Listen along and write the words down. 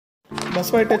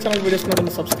Basava IT channel videos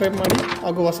ನೋಡಲು subscribe ಮಾಡಿ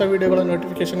ಹಾಗೂ ಹೊಸ ವಿಡಿಯೋಗಳ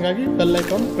ನೋಟಿಫಿಕೇಶನ್ಗಾಗಿ ಬೆಲ್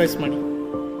ಐಕಾನ್ ಪ್ರೆಸ್ ಮಾಡಿ.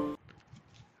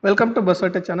 Welcome to Basava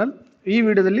IT channel. ಈ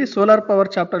ವಿಡಿಯೋದಲ್ಲಿ ಸೋಲಾರ್ ಪವರ್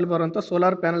ಚಾಪ್ಟರ್ ಬರುವಂಥ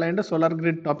solar panel and solar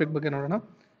grid topic ಬಗ್ಗೆ ನೋಡೋಣ.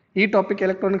 ಈ topic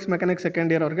electronics mechanics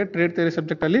second year ಅವರಿಗೆ ಟ್ರೇಡ್ ಥಿಯರಿ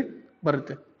ಸಬ್ಜೆಕ್ಟಲ್ಲಿ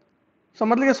ಬರುತ್ತೆ. ಸೊ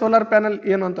ಮೊದಲಿಗೆ ಸೋಲಾರ್ ಪ್ಯಾನಲ್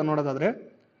ಏನು ಅಂತ ನೋಡೋದಾದರೆ,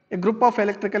 A group of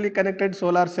electrically connected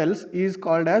solar cells is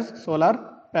called as solar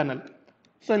panel.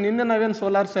 So ನಿನ್ನೆ ನಾವೇನು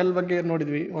ಸೋಲಾರ್ ಸೆಲ್ ಬಗ್ಗೆ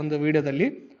ನೋಡಿದ್ವಿ ಒಂದು ವಿಡಿಯೋದಲ್ಲಿ.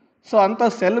 ಸೊ ಅಂಥ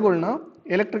ಸೆಲ್ಗಳನ್ನ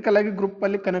ಎಲೆಕ್ಟ್ರಿಕಲ್ ಆಗಿ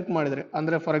ಗ್ರೂಪಲ್ಲಿ ಕನೆಕ್ಟ್ ಮಾಡಿದರೆ,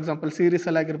 ಅಂದರೆ ಫಾರ್ ಎಕ್ಸಾಂಪಲ್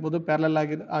ಸೀರೀಸಲ್ಲಿ ಆಗಿರ್ಬೋದು, ಪ್ಯಾರಲಲ್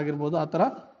ಆಗಿರ್ಬೋದು, ಆ ಥರ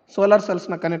ಸೋಲಾರ್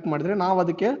ಸೆಲ್ಸ್ನ ಕನೆಕ್ಟ್ ಮಾಡಿದರೆ ನಾವು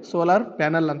ಅದಕ್ಕೆ ಸೋಲಾರ್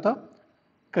ಪ್ಯಾನಲ್ ಅಂತ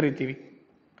ಕರಿತೀವಿ.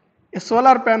 A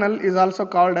solar panel is also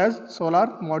called as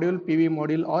solar module, P V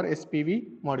module R S P V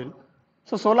module.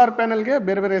 So solar ಪ್ಯಾನಲ್ಗೆ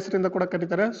ಬೇರೆ ಬೇರೆ ಹೆಸರಿಂದ ಕೂಡ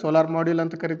ಕರೀತಾರೆ. ಸೋಲಾರ್ ಮಾಡ್ಯೂಲ್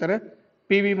ಅಂತ ಕರೀತಾರೆ,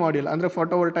 ಪಿ ವಿ ಮಾಡ್ಯೂಲ್ ಅಂದರೆ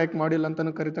ಫೋಟೋವೋಲ್ಟಾಯಿಕ್ ಮಾಡ್ಯೂಲ್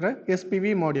ಅಂತಲೂ ಕರೀತಾರೆ, ಎಸ್ ಪಿ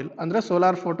ವಿ ಮಾಡ್ಯೂಲ್ ಅಂದರೆ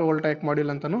ಸೋಲಾರ್ ಫೋಟೋವೋಲ್ಟಾಯಿಕ್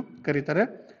ಮಾಡ್ಯೂಲ್ ಅಂತಲೂ ಕರೀತಾರೆ.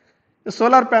 The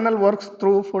solar panel works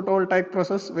through photovoltaic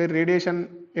process where radiation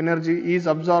energy is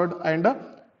absorbed and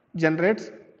generates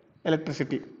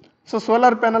electricity. So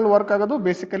solar panel work ಆಗೋದು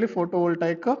basically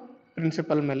ಫೋಟೋವೋಲ್ಟಾಯಿಕ್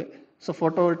principal ಮೇಲೆ. So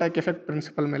ಫೋಟೋವೋಲ್ಟಾಯಿಕ್ effect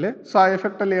principal ಮೇಲೆ. So ಆ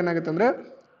ಎಫೆಕ್ಟಲ್ಲಿ ಏನಾಗುತ್ತೆ ಅಂದರೆ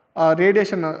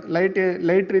radiation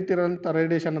light ರೀತಿ ಇರೋಂಥ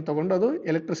ರೇಡಿಯೇಷನ್ ತಗೊಂಡು ಅದು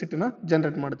ಎಲೆಕ್ಟ್ರಿಸಿಟಿನ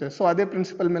ಜನರೇಟ್ ಮಾಡುತ್ತೆ. ಸೊ ಅದೇ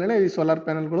ಪ್ರಿನ್ಸಿಪಲ್ ಮೇಲೆ ಈ ಸೋಲಾರ್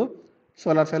ಪ್ಯಾನಲ್ಗಳು,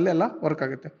 ಸೋಲಾರ್ ಸೆಲ್ ಎಲ್ಲ ವರ್ಕ್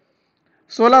ಆಗುತ್ತೆ.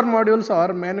 Solar modules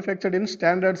are manufactured in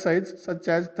standard size such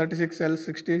as 36 cells,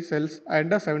 60 cells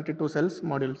and 72 cells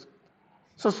modules.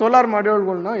 So solar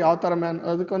ಮಾಡ್ಯೂಲ್ಗಳನ್ನ ಯಾವ ಥರ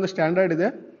ಅದಕ್ಕೊಂದು ಸ್ಟ್ಯಾಂಡರ್ಡ್ ಇದೆ.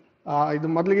 ಇದು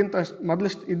ಮೊದಲು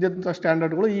ಇದ್ದಂಥ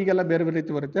ಸ್ಟ್ಯಾಂಡರ್ಡ್ಗಳು ಈಗೆಲ್ಲ ಬೇರೆ ಬೇರೆ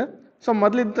ರೀತಿ ಬರುತ್ತೆ. ಸೊ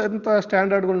ಮೊದಲಿದ್ದಂಥ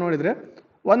ಸ್ಟ್ಯಾಂಡರ್ಡ್ಗಳು ನೋಡಿದರೆ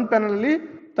ಒಂದು ಪ್ಯಾನಲಲ್ಲಿ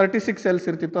 36 ಸೆಲ್ಸ್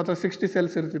ಇರ್ತಿತ್ತು, ಅಥವಾ 60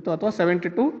 ಸೆಲ್ಸ್ ಇರ್ತಿತ್ತು, ಅಥವಾ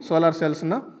 72 ಸೋಲಾರ್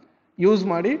ಸೆಲ್ಸ್ನ ಯೂಸ್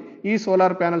ಮಾಡಿ ಈ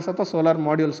ಸೋಲಾರ್ ಪ್ಯಾನಲ್ಸ್ ಅಥವಾ ಸೋಲಾರ್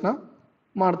ಮಾಡ್ಯೂಲ್ಸ್ನ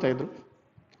ಮಾಡ್ತಾಯಿದ್ರು.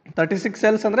 36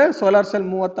 ಸೆಲ್ಸ್ ಅಂದರೆ ಸೋಲಾರ್ ಸೆಲ್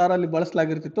 36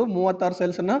 ಬಳಸಲಾಗಿರ್ತಿತ್ತು. 36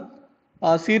 ಸೆಲ್ಸನ್ನು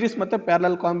ಸೀರೀಸ್ ಮತ್ತು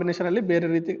ಪ್ಯಾರಲಲ್ ಕಾಂಬಿನೇಷನಲ್ಲಿ ಬೇರೆ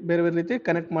ಬೇರೆ ರೀತಿ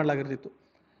connect ಮಾಡಲಾಗಿರ್ತಿತ್ತು.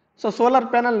 So solar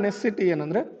panel necessity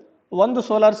ಏನಂದರೆ, ಒಂದು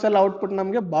ಸೋಲಾರ್ ಸೆಲ್ ಔಟ್ಪುಟ್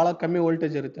ನಮಗೆ ಭಾಳ ಕಮ್ಮಿ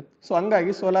ವೋಲ್ಟೇಜ್ ಇರುತ್ತೆ. ಸೊ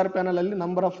ಹಂಗಾಗಿ ಸೋಲಾರ್ ಪ್ಯಾನಲಲ್ಲಿ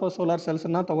ನಂಬರ್ ಆಫ್ ಸೋಲಾರ್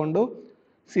ಸೆಲ್ಸನ್ನು ತೊಗೊಂಡು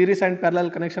ಸೀರೀಸ್ ಆ್ಯಂಡ್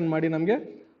ಪ್ಯಾರಲಲ್ ಕನೆಕ್ಷನ್ ಮಾಡಿ ನಮಗೆ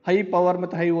ಹೈ ಪವರ್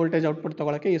ಮತ್ತು ಹೈ ವೋಲ್ಟೇಜ್ ಔಟ್ಪುಟ್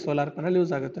ತೊಗೊಳಕ್ಕೆ ಈ ಸೋಲಾರ್ ಪ್ಯಾನಲ್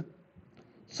ಯೂಸ್ ಆಗುತ್ತೆ.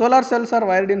 Solar cells R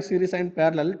wired in series and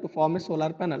parallel to form A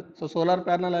solar panel. So solar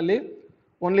ಪ್ಯಾನಲಲ್ಲಿ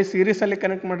only ಸೀರೀಸಲ್ಲಿ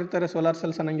connect ಮಾಡಿರ್ತಾರೆ solar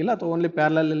cells ಅನ್ನಂಗಿಲ್ಲ, ಅಥವಾ only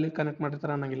ಪ್ಯಾರಲಲ್ಲಿ connect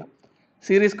ಮಾಡಿರ್ತಾರೆ ಅನ್ನಂಗಿಲ್ಲ.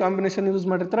 ಸೀರೀಸ್ ಕಾಂಬಿನೇಷನ್ ಯೂಸ್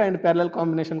ಮಾಡಿರ್ತಾರೆ ಆ್ಯಂಡ್ ಪ್ಯಾರಲಲ್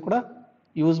ಕಾಂಬಿನೇಷನ್ ಕೂಡ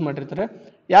ಯೂಸ್ ಮಾಡಿರ್ತಾರೆ.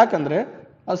 ಯಾಕಂದರೆ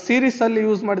ಆ ಸೀರೀಸಲ್ಲಿ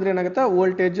ಯೂಸ್ ಮಾಡಿದ್ರೆ ಏನಾಗುತ್ತೆ,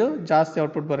 ವೋಲ್ಟೇಜ್ ಜಾಸ್ತಿ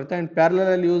ಔಟ್ಪುಟ್ ಬರುತ್ತೆ, ಆ್ಯಂಡ್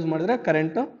ಪ್ಯಾರಲಲ್ಲಿ ಯೂಸ್ ಮಾಡಿದ್ರೆ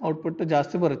ಕರೆಂಟ್ ಔಟ್ಪುಟ್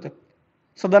ಜಾಸ್ತಿ ಬರುತ್ತೆ.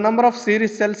 So the number of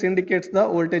series cells indicates the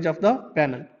voltage of the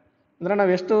panel. ಅಂದರೆ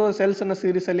ನಾವು ಎಷ್ಟು ಸೆಲ್ಸನ್ನು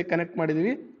ಸೀರೀಸಲ್ಲಿ ಕನೆಕ್ಟ್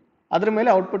ಮಾಡಿದ್ದೀವಿ ಅದ್ರ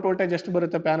ಮೇಲೆ ಔಟ್ಪುಟ್ ವೋಲ್ಟೇಜ್ ಎಷ್ಟು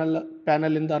ಬರುತ್ತೆ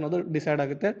ಪ್ಯಾನಲಿಂದ ಅನ್ನೋದು ಡಿಸೈಡ್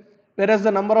ಆಗುತ್ತೆ. Wear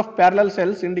the number of parallel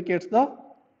cells indicates the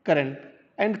current.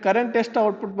 And current ಎಷ್ಟು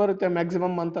ಔಟ್ಪುಟ್ ಬರುತ್ತೆ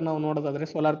ಮ್ಯಾಕ್ಸಿಮಮ್ ಅಂತ ನಾವು ನೋಡೋದಾದರೆ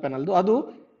ಸೋಲಾರ್ ಪ್ಯಾನಲ್ದು, ಅದು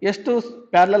ಎಷ್ಟು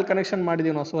ಪ್ಯಾರಲಲ್ ಕನೆಕ್ಷನ್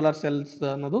ಮಾಡಿದೀವಿ ನಾವು ಸೋಲಾರ್ ಸೆಲ್ಸ್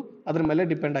ಅನ್ನೋದು ಅದ್ರ ಮೇಲೆ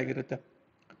ಡಿಪೆಂಡ್ ಆಗಿರುತ್ತೆ.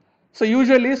 So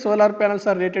usually solar panels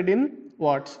R rated ಇನ್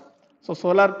ವಾಟ್ಸ್. ಸೊ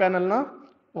ಸೋಲಾರ್ ಪ್ಯಾನಲ್ನ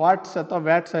ವಾಟ್ಸ್ ಅಥವಾ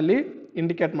ವ್ಯಾಟ್ಸಲ್ಲಿ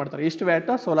ಇಂಡಿಕೇಟ್ ಮಾಡ್ತಾರೆ, ಇಷ್ಟು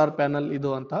ವ್ಯಾಟ್ ಸೋಲಾರ್ ಪ್ಯಾನಲ್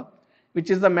ಇದು ಅಂತ,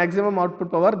 which is the maximum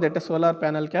output power that A solar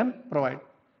panel can provide.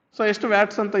 So ಎಷ್ಟು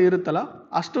ವ್ಯಾಟ್ಸ್ ಅಂತ ಇರುತ್ತಲ್ಲ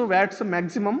ಅಷ್ಟು ವ್ಯಾಟ್ಸ್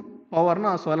ಮ್ಯಾಕ್ಸಿಮಮ್ ಪವರ್ನ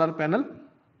ಆ ಸೋಲಾರ್ ಪ್ಯಾನಲ್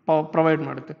ಪ್ರೊವೈಡ್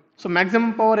ಮಾಡುತ್ತೆ. ಸೊ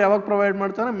ಮ್ಯಾಕ್ಸಿಮಮ್ ಪವರ್ ಯಾವಾಗ ಪ್ರೊವೈಡ್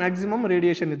ಮಾಡ್ತಾರೆ, ಮ್ಯಾಕ್ಸಿಮಮ್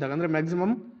ರೇಡಿಯೇಷನ್ ಇದ್ದಾಗ, ಅಂದರೆ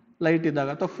ಮ್ಯಾಕ್ಸಿಮಮ್ ಲೈಟ್ ಇದ್ದಾಗ,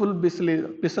 ಅಥವಾ ಫುಲ್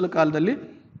ಬಿಸಿಲು ಕಾಲದಲ್ಲಿ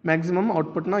ಮ್ಯಾಕ್ಸಿಮಮ್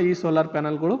ಔಟ್ಪುಟ್ನ ಈ ಸೋಲಾರ್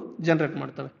ಪ್ಯಾನಲ್ಗಳು ಜನರೇಟ್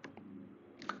ಮಾಡ್ತವೆ.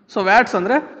 ಸೊ ವ್ಯಾಟ್ಸ್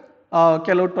ಅಂದರೆ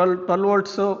ಕೆಲವು 12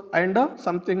 volts and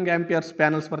something amperes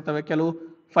panels ಬರ್ತವೆ, ಕೆಲವು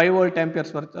 5 ವೋಲ್ಟ್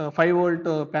ಆ್ಯಂಪಿಯರ್ಸ್ ಬರ್ತವೆ, 5 ವೋಲ್ಟ್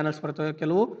ಪ್ಯಾನಲ್ಸ್ ಬರ್ತವೆ,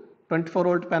 ಕೆಲವು 24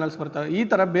 ವೋಲ್ಟ್ ಪ್ಯಾನಲ್ಸ್ ಬರ್ತವೆ. ಈ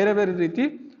ಥರ ಬೇರೆ ಬೇರೆ ರೀತಿ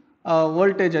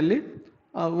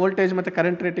ವೋಲ್ಟೇಜ್ ಮತ್ತು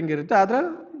ಕರೆಂಟ್ ರೇಟಿಂಗ್ ಇರುತ್ತೆ. ಆದರೆ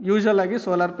ಯೂಶುವಲ್ ಆಗಿ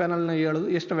ಸೋಲಾರ್ ಪ್ಯಾನಲ್ನ ಹೇಳೋದು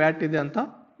ಎಷ್ಟು ವ್ಯಾಟ್ ಇದೆ ಅಂತ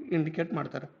ಇಂಡಿಕೇಟ್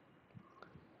ಮಾಡ್ತಾರೆ.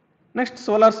 ನೆಕ್ಸ್ಟ್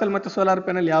ಸೋಲಾರ್ ಸೆಲ್ ಮತ್ತು ಸೋಲಾರ್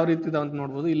ಪ್ಯಾನಲ್ ಯಾವ ರೀತಿ ಇದೆ ಅಂತ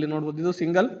ನೋಡ್ಬೋದು. ಇಲ್ಲಿ ನೋಡ್ಬೋದು, ಇದು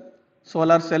ಸಿಂಗಲ್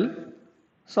ಸೋಲಾರ್ ಸೆಲ್.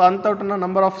 ಸೊ ಅಂಥವ್ರನ್ನ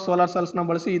ನಂಬರ್ ಆಫ್ ಸೋಲಾರ್ ಸೆಲ್ಸ್ನ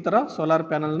ಬಳಸಿ ಈ ಥರ ಸೋಲಾರ್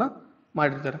ಪ್ಯಾನಲ್ನ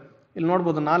ಮಾಡಿರ್ತಾರೆ. ಇಲ್ಲಿ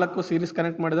ನೋಡ್ಬೋದು 4 ಸೀರೀಸ್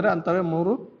ಕನೆಕ್ಟ್ ಮಾಡಿದ್ದಾರೆ, ಅಂಥವೇ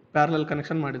 3 ಪ್ಯಾರಲಲ್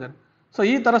ಕನೆಕ್ಷನ್ ಮಾಡಿದ್ದಾರೆ. ಸೊ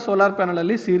ಈ ಥರ solar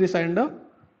ಪ್ಯಾನಲಲ್ಲಿ series and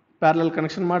parallel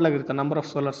connection ಮಾಡಲಾಗಿರುತ್ತೆ number of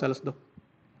solar ಸೆಲ್ಸ್ದು.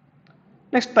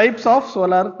 Next types of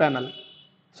solar panel.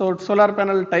 So solar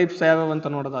panel types ಯಾವ್ಯಾವ ಅಂತ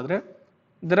ನೋಡೋದಾದರೆ,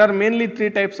 there are mainly 3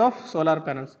 types of solar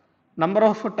panels. Number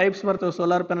of types ಬರ್ತವೆ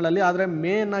solar ಪ್ಯಾನಲಲ್ಲಿ, ಆದರೆ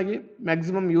main ಆಗಿ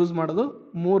maximum use ಮಾಡೋದು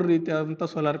 3 ರೀತಿಯಾದಂಥ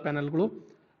solar ಪ್ಯಾನಲ್ಗಳು.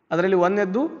 ಅದರಲ್ಲಿ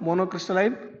ಒಂದನೇದ್ದು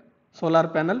ಮೋನೋಕ್ರಿಸ್ಟಲೈನ್ solar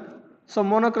panel. So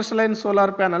ಮೋನೋಕ್ರಿಸ್ಟಲೈನ್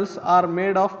solar panels are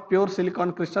made of pure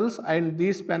silicon crystals and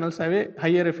these panels have A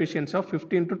higher efficiency of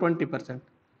 15 to 20%.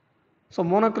 So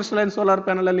ಮೋನೋಕ್ರಿಸ್ಟಲೈನ್ solar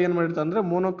ಪ್ಯಾನಲಲ್ಲಿ ಏನು ಮಾಡಿರ್ತಾರೆ ಅಂದರೆ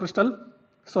ಮೋನೋಕ್ರಿಸ್ಟಲ್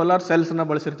solar ಸೆಲ್ಸ್ನ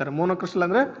ಬಳಸಿರ್ತಾರೆ. ಮೋನೋಕ್ರಿಸ್ಟಲ್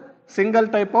ಅಂದರೆ ಸಿಂಗಲ್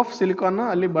ಟೈಪ್ ಆಫ್ ಸಿಲಿಕಾನ್ನ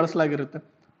ಅಲ್ಲಿ ಬಳಸಲಾಗಿರುತ್ತೆ.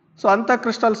 ಸೊ ಅಂಥ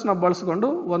ಕ್ರಿಸ್ಟಲ್ಸ್ನ ಬಳಸ್ಕೊಂಡು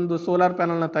ಒಂದು ಸೋಲಾರ್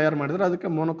ಪ್ಯಾನಲ್ನ ತಯಾರು ಮಾಡಿದರೆ ಅದಕ್ಕೆ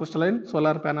ಮೋನೋಕ್ರಿಸ್ಟಲೈನ್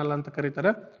ಸೋಲಾರ್ ಪ್ಯಾನಲ್ ಅಂತ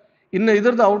ಕರೀತಾರೆ. ಇನ್ನು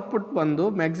ಇದ್ರದ್ದು ಔಟ್ಪುಟ್ ಬಂದು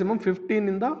ಮ್ಯಾಕ್ಸಿಮಮ್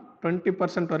 15 to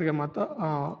 20%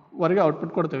 ವರೆಗೆ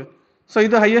ಔಟ್ಪುಟ್ ಕೊಡ್ತೇವೆ. ಸೊ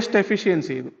ಇದು ಹೈಯೆಸ್ಟ್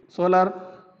ಎಫಿಷಿಯನ್ಸಿ. ಇದು ಸೋಲಾರ್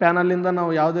ಪ್ಯಾನಲಿಂದ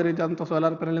ನಾವು ಯಾವುದೇ ರೀತಿಯಾದಂಥ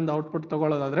ಸೋಲಾರ್ ಪ್ಯಾನಲಿಂದ ಔಟ್ಪುಟ್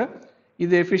ತೊಗೊಳ್ಳೋದಾದರೆ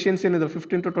ಇದು ಎಫಿಷಿಯನ್ಸಿ ಏನಿದೆ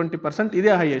 15 to 20%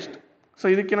 ಇದೇ ಹೈಯೆಸ್ಟ್. ಸೊ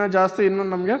ಇದಕ್ಕಿಂತ ಜಾಸ್ತಿ ಇನ್ನೂ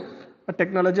ನಮಗೆ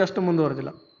ಟೆಕ್ನಾಲಜಿ ಅಷ್ಟು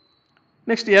ಮುಂದುವರೆದಿಲ್ಲ.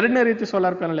 ನೆಕ್ಸ್ಟ್ ಎರಡನೇ ರೀತಿ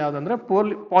ಸೋಲಾರ್ ಪ್ಯಾನಲ್ ಯಾವುದಂದ್ರೆ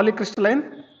ಪಾಲಿಕ್ರಿಸ್ಟಲೈನ್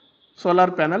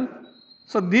solar panel.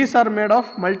 So these are made of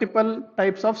multiple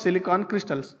types of silicon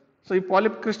crystals. So ಈ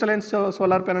ಪಾಲಿಕ್ರಿಸ್ಟಲೈನ್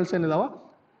solar panels ಏನಿದಾವ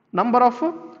number of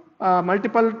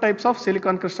multiple types of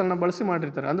silicon ಕ್ರಿಸ್ಟಲ್ನ ಬಳಸಿ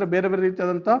ಮಾಡಿರ್ತಾರೆ. ಅಂದರೆ ಬೇರೆ ಬೇರೆ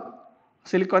ರೀತಿಯಾದಂಥ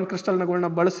ಸಿಲಿಕಾನ್ ಕ್ರಿಸ್ಟಲ್ಗಳನ್ನ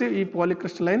ಬಳಸಿ ಈ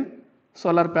ಪಾಲಿಕ್ರಿಸ್ಟಲೈನ್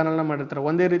ಸೋಲಾರ್ ಪ್ಯಾನಲ್ನ ಮಾಡಿರ್ತಾರೆ.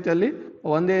 ಒಂದೇ ರೀತಿಯಲ್ಲಿ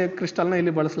ಒಂದೇ ಕ್ರಿಸ್ಟಲ್ನ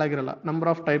ಇಲ್ಲಿ ಬಳಸಲಾಗಿರಲ್ಲ, number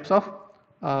of types of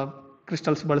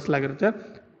crystals ಬಳಸಲಾಗಿರುತ್ತೆ.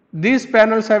 These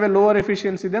panels have a lower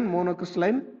efficiency than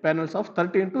monocrystalline panels of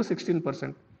 13 to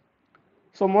 16%.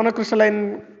 So ಮೊನೋಕ್ರಿಸ್ಟಲೈನ್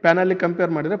panel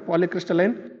compare ಮಾಡಿದರೆ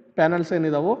ಪಾಲಿಕ್ರಿಸ್ಟಲೈನ್ ಪ್ಯಾನಲ್ಸ್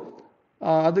ಏನಿದಾವೋ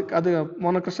ಅದು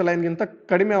ಮೊನೋಕ್ರಿಸ್ಟಲೈನ್ಗಿಂತ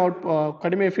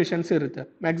ಕಡಿಮೆ ಎಫಿಷಿಯನ್ಸಿ ಇರುತ್ತೆ.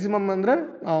 ಮ್ಯಾಕ್ಸಿಮಮ್ ಅಂದರೆ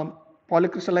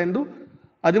ಪಾಲಿಕ್ರಿಸ್ಟಲೈನ್ದು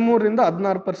 13 to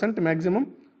 16% ಮ್ಯಾಕ್ಸಿಮಮ್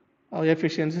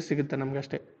ಎಫಿಷಿಯನ್ಸಿ ಸಿಗುತ್ತೆ ನಮಗೆ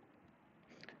ಅಷ್ಟೇ.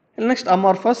 ನೆಕ್ಸ್ಟ್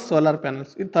ಅಮಾರ್ಫಸ್ ಸೋಲಾರ್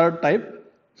ಪ್ಯಾನಲ್ಸ್, ಇದು third type.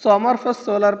 So amorphous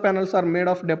solar panels are made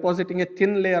of depositing a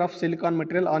thin layer of silicon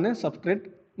material on a substrate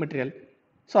material.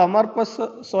 So amorphous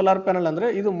solar panel ಅಂದರೆ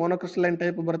ಇದು ಮೊನೋಕ್ರಿಸ್ಟಲೈನ್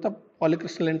type ಬರುತ್ತಾ,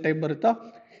 ಪಾಲಿಕ್ರಿಸ್ಟಲೈನ್ type ಬರುತ್ತಾ.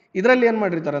 ಇದರಲ್ಲಿ ಏನು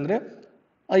ಮಾಡಿರ್ತಾರೆ ಅಂದರೆ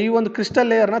ಈ ಒಂದು ಕ್ರಿಸ್ಟಲ್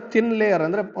ಲೇಯರ್ನ ಥಿನ್ ಲೇಯರ್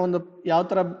ಅಂದರೆ ಒಂದು ಯಾವ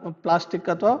ಥರ ಪ್ಲಾಸ್ಟಿಕ್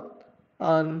ಅಥವಾ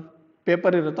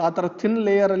ಪೇಪರ್ ಇರುತ್ತೋ ಆ ಥರ ಥಿನ್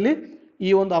ಲೇಯರಲ್ಲಿ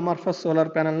ಈ ಒಂದು ಅಮಾರ್ಫಸ್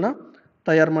ಸೋಲಾರ್ ಪ್ಯಾನಲ್ನ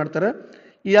ತಯಾರು ಮಾಡ್ತಾರೆ.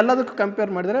 ಈ ಎಲ್ಲದಕ್ಕೂ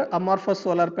ಕಂಪೇರ್ ಮಾಡಿದರೆ ಅಮಾರ್ಫಸ್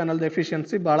ಸೋಲಾರ್ ಪ್ಯಾನಲ್ದ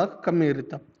ಎಫಿಷಿಯನ್ಸಿ ಭಾಳ ಕಮ್ಮಿ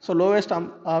ಇರುತ್ತೆ. ಸೊ ಲೋವೆಸ್ಟ್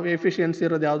ಎಫಿಷಿಯನ್ಸಿ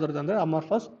ಇರೋದು ಯಾವುದ್ರದ್ದು ಅಂದರೆ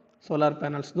ಅಮಾರ್ಫಸ್ ಸೋಲಾರ್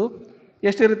ಪ್ಯಾನಲ್ಸ್ದು.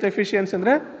 ಎಷ್ಟಿರುತ್ತೆ ಎಫಿಷಿಯನ್ಸಿ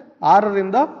ಅಂದರೆ 6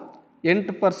 to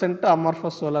 8%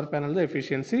 ಅಮಾರ್ಫಸ್ ಸೋಲಾರ್ ಪ್ಯಾನಲ್ದು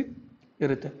ಎಫಿಷಿಯನ್ಸಿ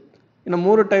ಇರುತ್ತೆ. ಇನ್ನು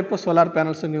 3 ಟೈಪ್ ಸೋಲಾರ್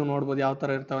ಪ್ಯಾನಲ್ಸ್ ನೀವು ನೋಡ್ಬೋದು ಯಾವ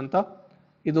ಥರ ಇರ್ತಾವಂತ.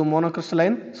 ಇದು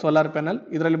ಮೊನೋಕ್ರಿಸ್ಟಲೈನ್ ಸೋಲಾರ್ ಪ್ಯಾನಲ್,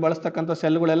 ಇದರಲ್ಲಿ ಬಳಸ್ತಕ್ಕಂಥ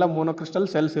ಸೆಲ್ಗಳೆಲ್ಲ ಮೊನೋಕ್ರಿಸ್ಟಲ್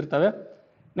ಸೆಲ್ಸ್ ಇರ್ತವೆ.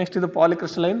 ನೆಕ್ಸ್ಟ್ ಇದು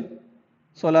ಪಾಲಿಕ್ರಿಸ್ಟಲೈನ್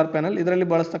ಸೋಲಾರ್ ಪ್ಯಾನಲ್, ಇದರಲ್ಲಿ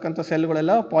ಬಳಸ್ತಕ್ಕಂಥ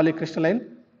ಸೆಲ್ಗಳೆಲ್ಲ ಪಾಲಿಕ್ರಿಸ್ಟಲೈನ್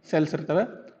ಸೆಲ್ಸ್ ಇರ್ತವೆ.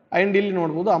 ಆ್ಯಂಡ್ ಇಲ್ಲಿ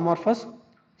ನೋಡ್ಬೋದು ಅಮಾರ್ಫಸ್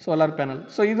ಸೋಲಾರ್ ಪ್ಯಾನಲ್.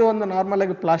 ಸೊ ಇದು ಒಂದು ನಾರ್ಮಲ್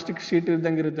ಆಗಿ ಪ್ಲಾಸ್ಟಿಕ್ ಶೀಟ್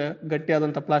ಇದ್ದಂಗೆ ಇರುತ್ತೆ,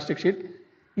 ಗಟ್ಟಿಯಾದಂಥ ಪ್ಲಾಸ್ಟಿಕ್ ಶೀಟ್.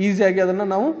 ಈಸಿಯಾಗಿ ಅದನ್ನು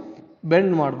ನಾವು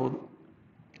ಬೆಂಡ್ ಮಾಡ್ಬೋದು.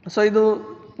 ಸೊ ಇದು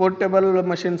ಪೋರ್ಟೇಬಲ್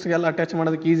ಮಷಿನ್ಸ್ಗೆಲ್ಲ ಅಟ್ಯಾಚ್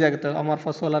ಮಾಡೋದಕ್ಕೆ ಈಸಿ ಆಗುತ್ತೆ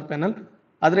ಅಮಾರ್ಫಸ್ ಸೋಲಾರ್ ಪ್ಯಾನಲ್,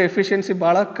 ಆದರೆ ಎಫಿಷಿಯನ್ಸಿ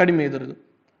ಭಾಳ ಕಡಿಮೆ ಇದ್ರದ್ದು.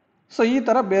 ಸೊ ಈ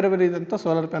ಥರ ಬೇರೆ ಬೇರೆ ಇದ್ದಂಥ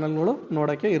ಸೋಲಾರ್ ಪ್ಯಾನಲ್ಗಳು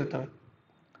ನೋಡೋಕ್ಕೆ ಇರ್ತವೆ.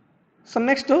 ಸೊ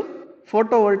ನೆಕ್ಸ್ಟು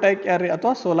ಫೋಟೋ ವೋಲ್ಟೈಕ್ ಆ್ಯರೆ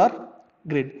ಅಥವಾ solar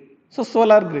grid. So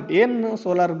solar grid ಏನು,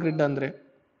 ಸೋಲಾರ್ ಗ್ರಿಡ್ ಅಂದರೆ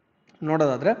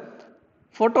ನೋಡೋದಾದರೆ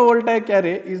photovoltaic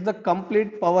array is the complete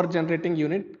power generating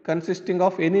unit consisting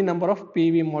of any number of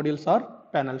PV modules or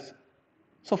panels.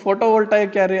 So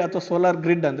photovoltaic array ಅಥವಾ solar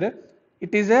grid ಅಂದರೆ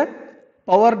it is a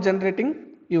power generating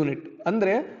unit.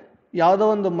 ಅಂದರೆ ಯಾವುದೋ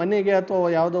ಒಂದು ಮನೆಗೆ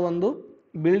ಅಥವಾ ಯಾವುದೋ ಒಂದು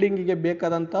ಬಿಲ್ಡಿಂಗಿಗೆ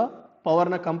ಬೇಕಾದಂಥ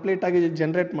ಪವರ್ನ ಕಂಪ್ಲೀಟ್ ಆಗಿ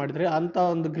ಜನರೇಟ್ ಮಾಡಿದರೆ ಅಂಥ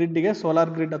ಒಂದು ಗ್ರಿಡ್ಗೆ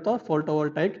ಸೋಲಾರ್ ಗ್ರಿಡ್ ಅಥವಾ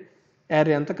ಫೋಟೋವೋಲ್ಟೈಕ್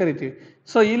ಆ್ಯರೆ ಅಂತ ಕರಿತೀವಿ.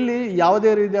 ಸೊ ಇಲ್ಲಿ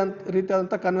ಯಾವುದೇ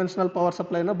ರೀತಿಯಾದಂಥ ಕನ್ವೆನ್ಷನಲ್ ಪವರ್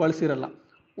ಸಪ್ಲೈನ ಬಳಸಿರಲ್ಲ,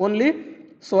 ಓನ್ಲಿ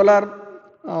ಸೋಲಾರ್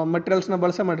ಮಟೀರಿಯಲ್ಸ್ನ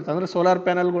ಬಳಸೇ ಮಾಡಿರ್ತಾರೆ, ಅಂದರೆ ಸೋಲಾರ್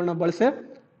ಪ್ಯಾನಲ್ಗಳನ್ನ ಬಳಸೇ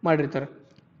ಮಾಡಿರ್ತಾರೆ.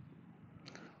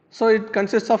 So it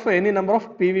consist of any number of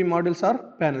P V modules R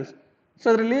panels. So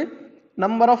ಅದರಲ್ಲಿ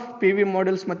number of P V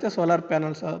modules ಮತ್ತು ಸೋಲಾರ್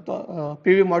ಪ್ಯಾನಲ್ಸ್ ಅಥವಾ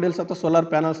ಪಿ ವಿ ಮಾಡ್ಯೂಲ್ಸ್ ಅಥವಾ ಸೋಲಾರ್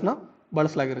ಪ್ಯಾನಲ್ಸ್ನ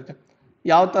ಬಳಸಲಾಗಿರುತ್ತೆ.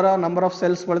 ಯಾವ ಥರ ನಂಬರ್ ಆಫ್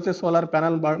ಸೆಲ್ಸ್ ಬಳಸಿ ಸೋಲಾರ್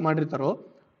ಪ್ಯಾನಲ್ ಮಾಡಿರ್ತಾರೋ,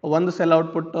 ಒಂದು ಸೆಲ್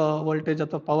ಔಟ್ಪುಟ್ ವೋಲ್ಟೇಜ್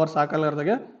ಅಥವಾ power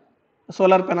ಸಾಕಾಗಲಾರ್ದಾಗೆ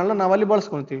solar ಪ್ಯಾನಲ್ನ ನಾವಲ್ಲಿ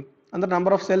ಬಳಸ್ಕೊಳ್ತೀವಿ. ಅಂದರೆ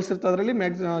ನಂಬರ್ ಆಫ್ ಸೆಲ್ಸ್ ಇರ್ತದೆ, ಅದರಲ್ಲಿ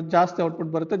ಜಾಸ್ತಿ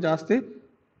ಔಟ್ಪುಟ್ ಬರುತ್ತೆ, ಜಾಸ್ತಿ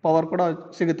ಪವರ್ ಕೂಡ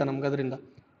ಸಿಗುತ್ತೆ ನಮ್ಗೆ ಅದರಿಂದ.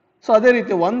 ಸೊ ಅದೇ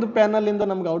ರೀತಿ ಒಂದು ಪ್ಯಾನಲಿಂದ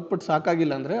ನಮ್ಗೆ ಔಟ್ಪುಟ್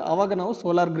ಸಾಕಾಗಿಲ್ಲ ಅಂದರೆ ಅವಾಗ ನಾವು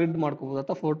ಸೋಲಾರ್ ಗ್ರಿಡ್ ಮಾಡ್ಕೋಬೋದು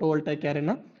ಅಥವಾ ಫೋಟೋ ವೋಲ್ಟೈಕ್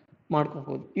ಆ್ಯರೆನ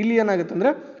ಮಾಡ್ಕೋಬೋದು. ಇಲ್ಲಿ ಏನಾಗುತ್ತೆ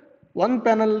ಅಂದರೆ ಒಂದು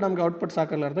ಪ್ಯಾನಲ್ ನಮ್ಗೆ ಔಟ್ಪುಟ್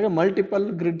ಸಾಕಾಗಲಾರ್ದಾಗ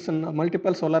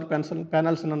ಮಲ್ಟಿಪಲ್ ಸೋಲಾರ್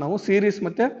ಪ್ಯಾನಲ್ಸನ್ನು ನಾವು ಸೀರೀಸ್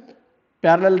ಮತ್ತು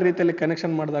ಪ್ಯಾರಲಲ್ ರೀತಿಯಲ್ಲಿ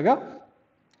ಕನೆಕ್ಷನ್ ಮಾಡಿದಾಗ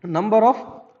ನಂಬರ್ ಆಫ್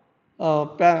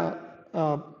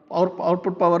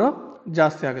ಔಟ್ಪುಟ್ ಪವರು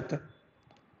ಜಾಸ್ತಿ ಆಗುತ್ತೆ.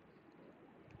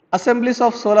 Assemblies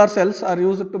of solar cells are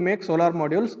used to make solar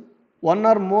modules. One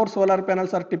or more solar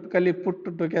panels are typically put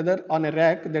together on a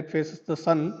rack that faces the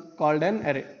sun called an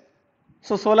array.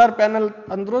 So solar panel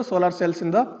ಅಂದರೂ solar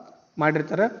ಸೆಲ್ಸಿಂದ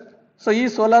ಮಾಡಿರ್ತಾರೆ. So ಈ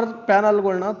solar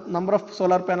ಪ್ಯಾನಲ್ಗಳನ್ನ number of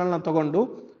solar ಪ್ಯಾನಲ್ನ ತೊಗೊಂಡು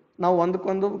ನಾವು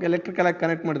ಒಂದಕ್ಕೊಂದು electrical ಆಗಿ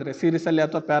connect ಮಾಡಿದರೆ ಸೀರೀಸಲ್ಲಿ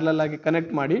ಅಥವಾ parallel ಆಗಿ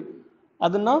ಕನೆಕ್ಟ್ ಮಾಡಿ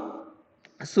ಅದನ್ನು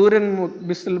ಸೂರ್ಯನ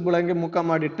ಬಿಸಿಲು ಬೀಳಂಗೆ ಮುಖ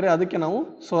ಮಾಡಿಟ್ರೆ ಅದಕ್ಕೆ ನಾವು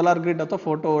ಸೋಲಾರ್ ಗ್ರಿಡ್ ಅಥವಾ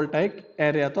ಫೋಟೋ ವೋಲ್ಟೈಕ್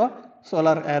ಆ್ಯರೆ ಅಥವಾ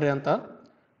ಸೋಲಾರ್ ಆ್ಯರೆ ಅಂತ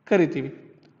ಕರಿತೀವಿ.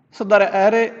 So the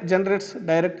array generates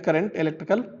direct current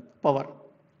electrical power.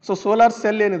 So solar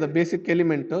cell ಏನಿದೆ basic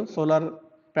element, solar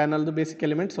ಪ್ಯಾನಲ್ದು basic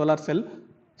element solar cell.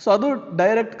 So ಅದು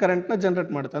ಡೈರೆಕ್ಟ್ ಕರೆಂಟ್ನ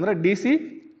ಜನರೇಟ್ ಮಾಡುತ್ತೆ, ಅಂದರೆ ಡಿ ಸಿ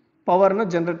ಪವರ್ನ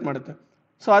ಜನರೇಟ್ ಮಾಡುತ್ತೆ.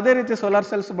 ಸೊ ಅದೇ ರೀತಿ ಸೋಲಾರ್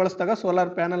ಸೆಲ್ಸ್ ಬಳಸಿದಾಗ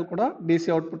ಸೋಲಾರ್ ಪ್ಯಾನಲ್ ಕೂಡ ಡಿ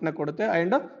ಸಿ ಔಟ್ಪುಟ್ನ ಕೊಡುತ್ತೆ,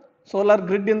 ಆ್ಯಂಡ್ ಸೋಲಾರ್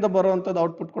ಗ್ರಿಡ್ಡಿಂದ ಬರುವಂಥದ್ದು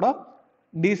ಔಟ್ಪುಟ್ ಕೂಡ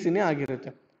ಡಿ ಸಿನೇ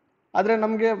ಆಗಿರುತ್ತೆ. ಆದರೆ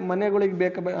ನಮಗೆ ಮನೆಗಳಿಗೆ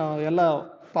ಎಲ್ಲ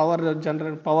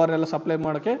ಪವರ್ ಎಲ್ಲ ಸಪ್ಲೈ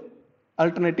ಮಾಡೋಕ್ಕೆ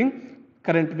ಅಲ್ಟರ್ನೇಟಿಂಗ್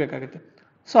ಕರೆಂಟ್ ಬೇಕಾಗುತ್ತೆ.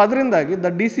 ಸೊ ಅದರಿಂದಾಗಿ the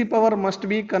D C power must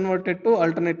be converted to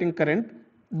alternating current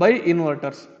by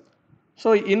inverters. So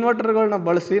ಇನ್ವರ್ಟರ್ಗಳನ್ನ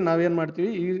ಬಳಸಿ ನಾವೇನು ಮಾಡ್ತೀವಿ,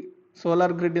 ಈ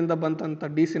ಸೋಲಾರ್ ಗ್ರಿಡ್ಡಿಂದ ಬಂದಂಥ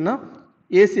ಡಿ ಸಿನ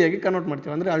ಎ ಸಿ ಆಗಿ ಕನ್ವರ್ಟ್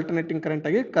ಮಾಡ್ತೀವಿ, ಅಂದರೆ ಆಲ್ಟರ್ನೇಟಿಂಗ್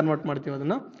ಕರೆಂಟಾಗಿ ಕನ್ವರ್ಟ್ ಮಾಡ್ತೀವಿ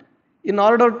ಅದನ್ನು. In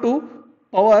order to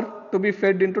power to B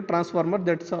Fed in to transformer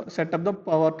that set up the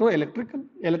power to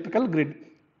electrical grid.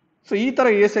 So ಈ ಥರ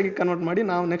ಎ ಸಿ ಆಗಿ ಕನ್ವರ್ಟ್ ಮಾಡಿ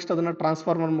ನಾವು ನೆಕ್ಸ್ಟ್ ಅದನ್ನು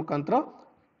ಟ್ರಾನ್ಸ್ಫಾರ್ಮರ್ ಮುಖಾಂತರ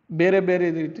ಬೇರೆ ಬೇರೆ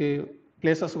ರೀತಿ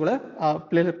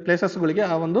ಪ್ಲೇಸಸ್ಗಳಿಗೆ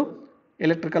ಆ ಒಂದು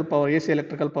electrical power, A C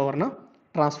electrical ಪವರ್ನ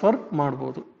transfer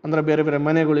ಮಾಡ್ಬೋದು. ಅಂದರೆ ಬೇರೆ ಬೇರೆ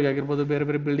ಮನೆಗಳಿಗಾಗಿರ್ಬೋದು, ಬೇರೆ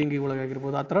ಬೇರೆ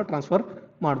ಬಿಲ್ಡಿಂಗ್ಗಳಿಗಾಗಿರ್ಬೋದು, ಆ ಥರ ಟ್ರಾನ್ಸ್ಫರ್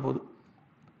ಮಾಡ್ಬೋದು.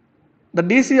 The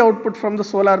D C output from the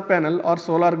solar panel R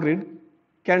solar grid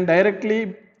can directly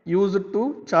use to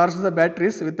charge the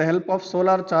batteries with the help of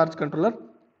solar charge controller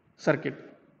circuit.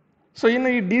 So ಇನ್ನು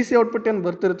ಈ ಡಿ ಸಿ ಔಟ್ಪುಟ್ ಏನು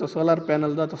ಬರ್ತಿರುತ್ತೋ solar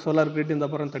ಪ್ಯಾನಲ್ದು ಅಥವಾ solar ಗ್ರಿಡ್ಡಿಂದ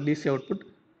ಬರೋಂಥ D C output,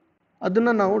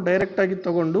 ಅದನ್ನು ನಾವು ಡೈರೆಕ್ಟಾಗಿ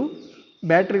ತೊಗೊಂಡು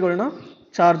ಬ್ಯಾಟ್ರಿಗಳನ್ನ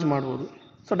charge ಮಾಡ್ಬೋದು.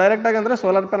 ಸೊ ಡೈರೆಕ್ಟಾಗಿ ಅಂದರೆ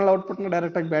ಸೋಲಾರ್ ಪ್ಯಾನಲ್ ಔಟ್ಪುಟ್ನ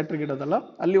ಡೈರೆಕ್ಟಾಗಿ ಬ್ಯಾಟ್ರಿಗೆ ಇಡೋದಲ್ಲ,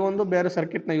 ಅಲ್ಲಿ ಒಂದು ಬೇರೆ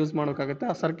ಸರ್ಕಿಟ್ನ ಯೂಸ್ ಮಾಡೋಕ್ಕಾಗುತ್ತೆ.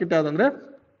 ಆ circuit ಯಾವುದಂದರೆ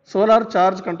solar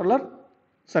charge controller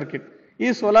circuit. ಈ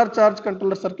ಸೋಲಾರ್ ಚಾರ್ಜ್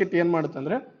ಕಂಟ್ರೋಲರ್ ಸರ್ಕಿಟ್ ಏನು ಮಾಡುತ್ತೆ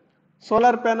ಅಂದರೆ,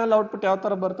 ಸೋಲಾರ್ ಪ್ಯಾನಲ್ ಔಟ್ಪುಟ್ ಯಾವ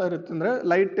ಥರ ಬರ್ತಾ ಇರುತ್ತೆ ಅಂದರೆ,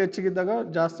 ಲೈಟ್ ಹೆಚ್ಚಿಗಿದ್ದಾಗ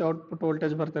ಜಾಸ್ತಿ ಔಟ್ಪುಟ್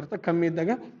ವೋಲ್ಟೇಜ್ ಬರ್ತಾ ಇರುತ್ತೆ, ಕಮ್ಮಿ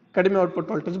ಇದ್ದಾಗ ಕಡಿಮೆ ಔಟ್ಪುಟ್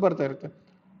ವೋಲ್ಟೇಜ್ ಬರ್ತಾ ಇರುತ್ತೆ.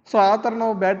 ಸೊ ಆ ಥರ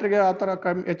ನಾವು ಬ್ಯಾಟ್ರಿಗೆ ಆ ಥರ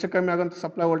ಹೆಚ್ಚು ಕಮ್ಮಿ ಆಗೋಂಥ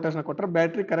ಸಪ್ಲೈ ವೋಲ್ಟೇಜ್ನ ಕೊಟ್ಟರೆ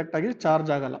ಬ್ಯಾಟ್ರಿ ಕರೆಕ್ಟಾಗಿ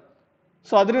ಚಾರ್ಜ್ ಆಗಲ್ಲ.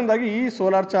 ಸೊ ಅದರಿಂದಾಗಿ ಈ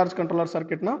ಸೋಲಾರ್ ಚಾರ್ಜ್ ಕಂಟ್ರೋಲರ್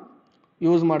ಸರ್ಕಿಟ್ನ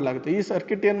ಯೂಸ್ ಮಾಡಲಾಗುತ್ತೆ. ಈ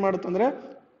ಸರ್ಕಿಟ್ ಏನು ಮಾಡುತ್ತೆ ಅಂದರೆ,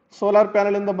 ಸೋಲಾರ್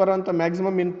ಪ್ಯಾನಲಿಂದ ಬರೋಂಥ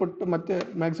ಮ್ಯಾಕ್ಸಿಮಮ್ ಇನ್ಪುಟ್ ಮತ್ತು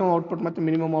ಮ್ಯಾಕ್ಸಿಮಮ್ ಔಟ್ಪುಟ್ ಮತ್ತು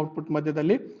ಮಿನಿಮಮ್ ಔಟ್ಪುಟ್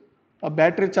ಮಧ್ಯದಲ್ಲಿ ಆ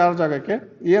ಬ್ಯಾಟ್ರಿ ಚಾರ್ಜ್ ಆಗೋಕ್ಕೆ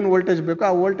ಏನು ವೋಲ್ಟೇಜ್ ಬೇಕೋ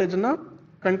ಆ ವೋಲ್ಟೇಜನ್ನ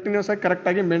ಕಂಟಿನ್ಯೂಸ್ ಆಗಿ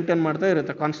ಕರೆಕ್ಟಾಗಿ ಮೇಂಟೈನ್ ಮಾಡ್ತಾ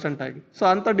ಇರುತ್ತೆ ಕಾನ್ಸ್ಟೆಂಟ್ ಆಗಿ. ಸೊ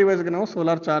ಅಂಥ ಡಿವೈಸ್ಗೆ ನಾವು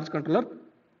ಸೋಲಾರ್ ಚಾರ್ಜ್ ಕಂಟ್ರೋಲರ್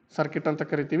ಸರ್ಕಿಟ್ ಅಂತ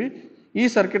ಕರಿತೀವಿ. ಈ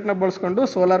ಸರ್ಕಿಟ್ನ ಬಳಸ್ಕೊಂಡು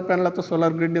ಸೋಲಾರ್ ಪ್ಯಾನಲ್ ಅಥವಾ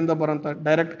ಸೋಲಾರ್ ಗ್ರಿಡ್ಡಿಂದ ಬರೋಂಥ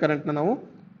ಡೈರೆಕ್ಟ್ ಕರೆಂಟ್ನ ನಾವು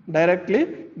ಡೈರೆಕ್ಟ್ಲಿ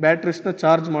ಬ್ಯಾಟ್ರೀಸ್ನ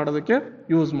ಚಾರ್ಜ್ ಮಾಡೋದಕ್ಕೆ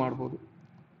ಯೂಸ್ ಮಾಡ್ಬೋದು.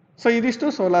 ಸೊ ಇದಿಷ್ಟು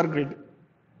ಸೋಲಾರ್ ಗ್ರಿಡ್.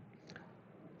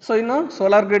 ಸೊ ಇನ್ನು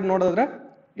ಸೋಲಾರ್ ಗ್ರಿಡ್ ನೋಡಿದ್ರೆ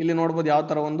ಇಲ್ಲಿ ನೋಡ್ಬೋದು ಯಾವ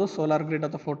ಥರ ಒಂದು ಸೋಲಾರ್ ಗ್ರಿಡ್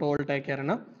ಅಥವಾ ಫೋಟೋ ವೋಲ್ಟಾಯಿಕ್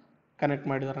ಏರನ್ನ ಕನೆಕ್ಟ್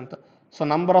ಮಾಡಿದ್ದಾರೆ ಅಂತ. ಸೊ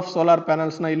ನಂಬರ್ ಆಫ್ ಸೋಲಾರ್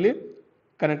ಪ್ಯಾನಲ್ಸ್ನ ಇಲ್ಲಿ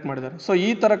ಕನೆಕ್ಟ್ ಮಾಡಿದ್ದಾರೆ. ಸೊ ಈ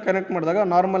ಥರ ಕನೆಕ್ಟ್ ಮಾಡಿದಾಗ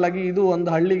ನಾರ್ಮಲ್ ಆಗಿ ಇದು ಒಂದು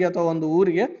ಹಳ್ಳಿಗೆ ಅಥವಾ ಒಂದು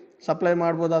ಊರಿಗೆ ಸಪ್ಲೈ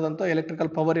ಮಾಡ್ಬೋದಾದಂಥ ಎಲೆಕ್ಟ್ರಿಕಲ್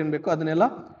ಪವರ್ ಏನು ಬೇಕೋ ಅದನ್ನೆಲ್ಲ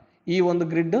ಈ ಒಂದು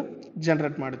ಗ್ರಿಡ್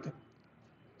ಜನ್ರೇಟ್ ಮಾಡುತ್ತೆ.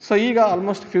 ಸೊ ಈಗ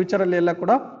ಆಲ್ಮೋಸ್ಟ್ ಫ್ಯೂಚರಲ್ಲಿ ಎಲ್ಲ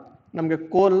ಕೂಡ ನಮಗೆ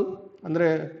ಕೋಲ್ ಅಂದರೆ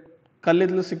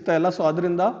ಕಲ್ಲಿದ್ದಲು ಸಿಗ್ತಾ ಇಲ್ಲ. ಸೊ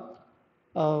ಅದರಿಂದ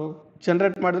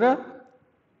ಜನ್ರೇಟ್ ಮಾಡಿದ್ರೆ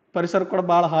ಪರಿಸರ ಕೂಡ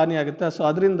ಭಾಳ ಹಾನಿ ಆಗುತ್ತೆ. ಸೊ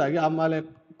ಅದರಿಂದಾಗಿ ಆಮೇಲೆ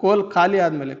ಕೋಲ್ ಖಾಲಿ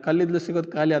ಆದಮೇಲೆ, ಕಲ್ಲಿದ್ದಲು ಸಿಗೋದು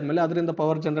ಖಾಲಿ ಆದಮೇಲೆ ಅದರಿಂದ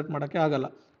ಪವರ್ ಜನ್ರೇಟ್ ಮಾಡೋಕ್ಕೆ ಆಗಲ್ಲ.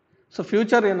 ಸೊ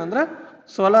ಫ್ಯೂಚರ್ ಏನಂದರೆ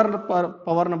ಸೋಲಾರ್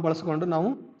ಪವರ್ನ ಬಳಸ್ಕೊಂಡು ನಾವು,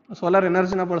 ಸೋಲಾರ್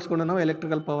ಎನರ್ಜಿನ ಬಳಸ್ಕೊಂಡು ನಾವು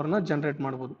ಎಲೆಕ್ಟ್ರಿಕಲ್ ಪವರ್ನ ಜನ್ರೇಟ್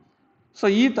ಮಾಡ್ಬೋದು. ಸೊ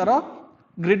ಈ ಥರ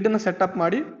ಗ್ರಿಡ್ನ ಸೆಟಪ್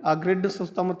ಮಾಡಿ ಆ ಗ್ರಿಡ್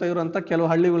ಸುತ್ತಮುತ್ತ ಇರುವಂಥ ಕೆಲವು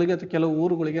ಹಳ್ಳಿಗಳಿಗೆ ಅಥವಾ ಕೆಲವು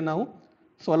ಊರುಗಳಿಗೆ ನಾವು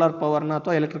ಸೋಲಾರ್ ಪವರ್ನ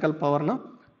ಅಥವಾ ಎಲೆಕ್ಟ್ರಿಕಲ್ ಪವರ್ನ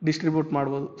ಡಿಸ್ಟ್ರಿಬ್ಯೂಟ್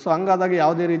ಮಾಡ್ಬೋದು. ಸೊ ಹಂಗಾದಾಗ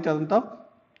ಯಾವುದೇ ರೀತಿಯಾದಂಥ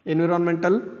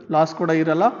ಎನ್ವಿರಾನ್ಮೆಂಟಲ್ ಲಾಸ್ ಕೂಡ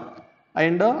ಇರಲ್ಲ,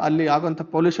 ಆ್ಯಂಡ್ ಅಲ್ಲಿ ಆಗೋಂಥ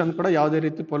ಪೊಲ್ಯೂಷನ್ ಕೂಡ ಯಾವುದೇ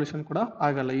ರೀತಿ ಪೊಲ್ಯೂಷನ್ ಕೂಡ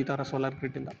ಆಗಲ್ಲ ಈ ಥರ ಸೋಲಾರ್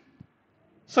ಗ್ರಿಡ್ಡಿಂದ.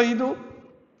 ಸೊ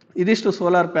ಇದಿಷ್ಟು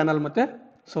ಸೋಲಾರ್ ಪ್ಯಾನಲ್ ಮತ್ತು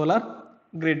ಸೋಲಾರ್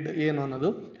ಗ್ರಿಡ್ ಏನು ಅನ್ನೋದು.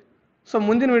 ಸೊ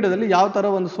ಮುಂದಿನ ವಿಡಿಯೋದಲ್ಲಿ ಯಾವ ಥರ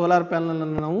ಒಂದು ಸೋಲಾರ್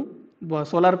ಪ್ಯಾನಲನ್ನು ನಾವು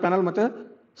ಸೋಲಾರ್ ಪ್ಯಾನಲ್ ಮತ್ತು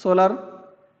ಸೋಲಾರ್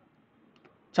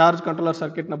ಚಾರ್ಜ್ ಕಂಟ್ರೋಲರ್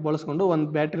ಸರ್ಕಿಟ್ನ ಬಳಸ್ಕೊಂಡು ಒಂದು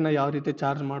ಬ್ಯಾಟ್ರಿನ ಯಾವ ರೀತಿ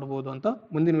ಚಾರ್ಜ್ ಮಾಡ್ಬೋದು ಅಂತ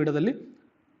ಮುಂದಿನ ವಿಡಿಯೋದಲ್ಲಿ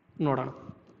ನೋಡೋಣ.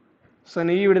 ಸೊ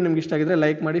ಈ ವಿಡಿಯೋ ನಿಮ್ಗೆ ಇಷ್ಟ ಆಗಿದ್ರೆ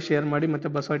ಲೈಕ್ ಮಾಡಿ, ಶೇರ್ ಮಾಡಿ, ಮತ್ತು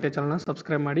ಬಸವ ITI ಚಾನಲ್ನ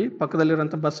ಸಬ್ಸ್ಕ್ರೈಬ್ ಮಾಡಿ.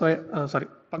 ಪಕ್ಕದಲ್ಲಿರುವಂಥ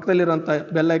ಪಕ್ಕದಲ್ಲಿರುವಂಥ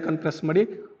ಬೆಲ್ ಐಕಾನ್ ಪ್ರೆಸ್ ಮಾಡಿ,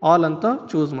 ಆಲ್ ಅಂತ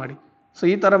ಚೂಸ್ ಮಾಡಿ. ಸೊ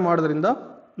ಈ ಥರ ಮಾಡೋದ್ರಿಂದ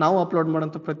ನಾವು ಅಪ್ಲೋಡ್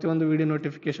ಮಾಡೋಂಥ ಪ್ರತಿಯೊಂದು ವಿಡಿಯೋ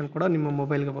ನೋಟಿಫಿಕೇಶನ್ ಕೂಡ ನಿಮ್ಮ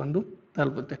ಮೊಬೈಲ್ಗೆ ಬಂದು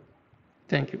ತಲುಪುತ್ತೆ.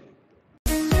 Thank you.